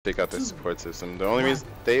take out their support system. The only reason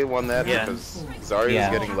they won that because Zarya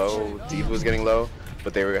was getting low, D.Va was getting low,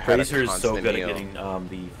 but they were had Tracer a is so good heal. at getting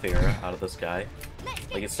the fair out of this guy.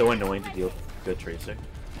 Like, it's so annoying to deal with good Tracer.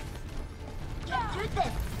 Put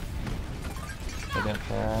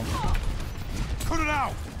it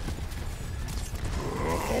out.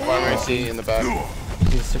 Fire Mercy in the back.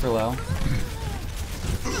 He's super low.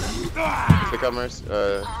 Pick up Mercy.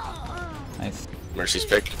 Nice. Mercy's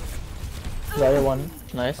picked. The other one,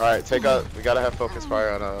 nice. Alright, take out. We gotta have focus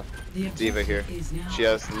fire on D.Va here. She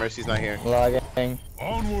has. Mercy's not here. Logging.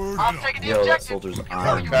 Onward. Yo, that soldier's on.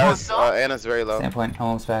 Paris, Anna's very low. Standpoint,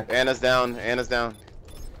 almost back. Anna's down. Anna's down.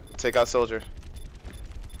 Take out Soldier.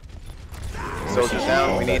 Soldier's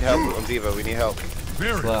down. We need help on D.Va. We need help.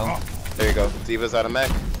 Slow. There you go. D.Va's out of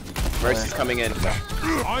mech. Mercy's coming in.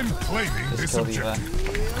 I'm claiming this Just kill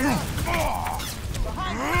objective. D.Va.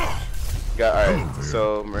 Alright,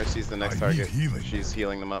 so Mercy's the next target. She's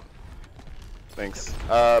healing them up. Thanks.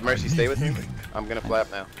 Mercy, stay with me. I'm gonna flap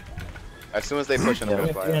now. As soon as they push in, I'm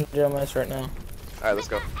gonna fly. 300 MS right now. Alright, let's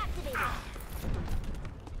go.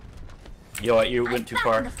 Yo, you went too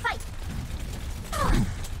far.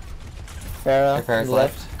 Farah, Farah's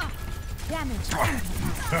left. Now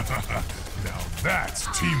that's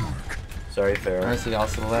teamwork. Sorry, Farah. Mercy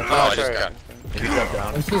also left. Oh, sorry. If you drop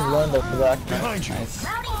down, She's one to the back. Behind you. Nice.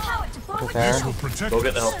 This will Farah. protect go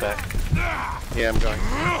get the us. health back. Yeah, I'm going.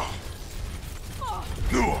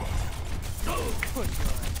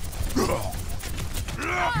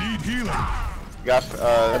 Need healing. Got,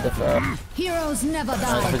 The Farah. Heroes never Nice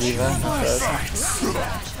die. for D.Va.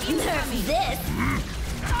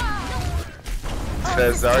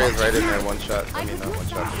 Zarya's right in there, one shot. I mean, not one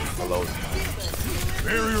shot, alone.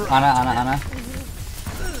 Barrier. Ana.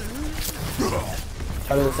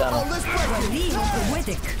 How does this sound?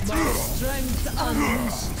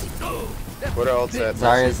 What are ults at?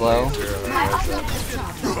 Zarya's low.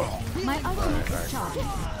 My ultimate is charging.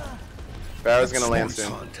 Farah's gonna land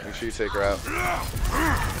soon. Make sure you take her out.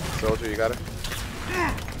 Soldier, you got it?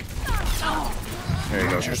 There you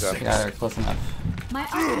go, good job. Got her close enough. My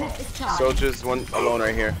ultimate is charging. Soldier's one alone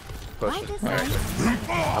right here. Push it. Alright.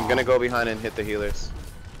 I'm gonna go behind and hit the healers.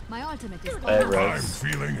 My ultimate is I had I'm res.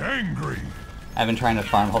 feeling angry. I've been trying to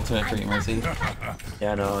farm ultimate for you, Mercy.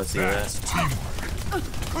 Yeah, no, I see that. That's teamwork.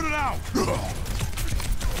 Put it out.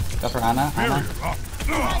 Go for Ana. Barrier up.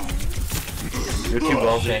 You're too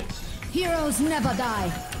well, Jake. Heroes never die.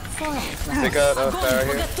 Take out Farah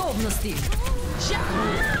here.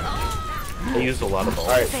 They used a lot of balls.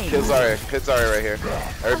 Alright, kill Zarya. Hit Zarya right here.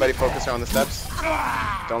 Everybody focus her on the steps.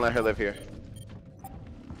 Don't let her live here.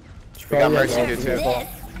 We got Mercy here too.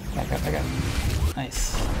 Back up.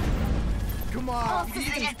 Nice. I'll be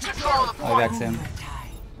back soon.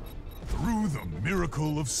 Through the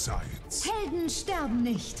miracle of science. Helden sterben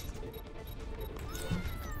nicht.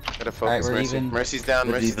 Gotta focus Alright, we're Mercy. even. Mercy's down.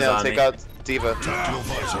 The Mercy's D.Va's down. on Take me. out D.Va. Tactical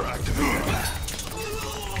visor activated.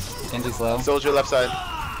 Genji's low. Soldier left side.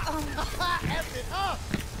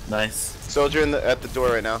 Nice. Soldier at the door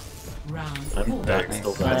right now. I'm back,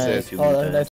 still That's back. it. Too Oh, late. that's